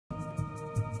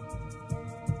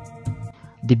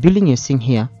The building you're seeing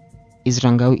here is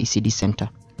Rangau ECD Center,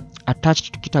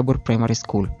 attached to Kitabor Primary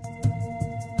School.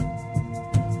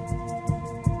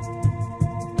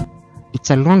 It's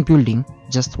a lone building,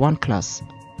 just one class,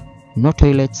 no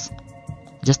toilets,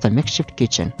 just a makeshift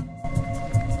kitchen.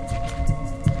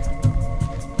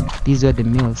 These are the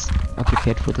meals are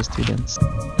prepared for the students.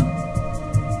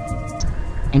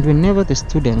 And whenever the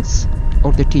students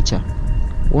or the teacher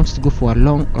wants to go for a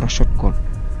long or a short call,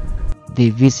 they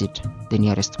visit the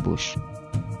nearest bush.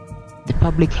 The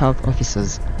public health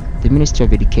officers, the Ministry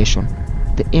of Education,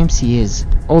 the MCAs,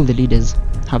 all the leaders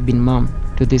have been mum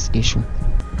to this issue.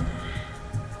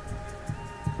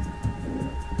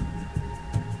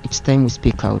 It's time we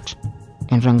speak out,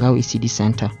 and Rangau ECD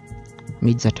Center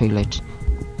needs a toilet.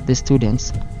 The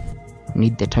students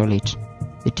need the toilet.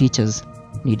 The teachers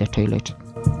need a toilet.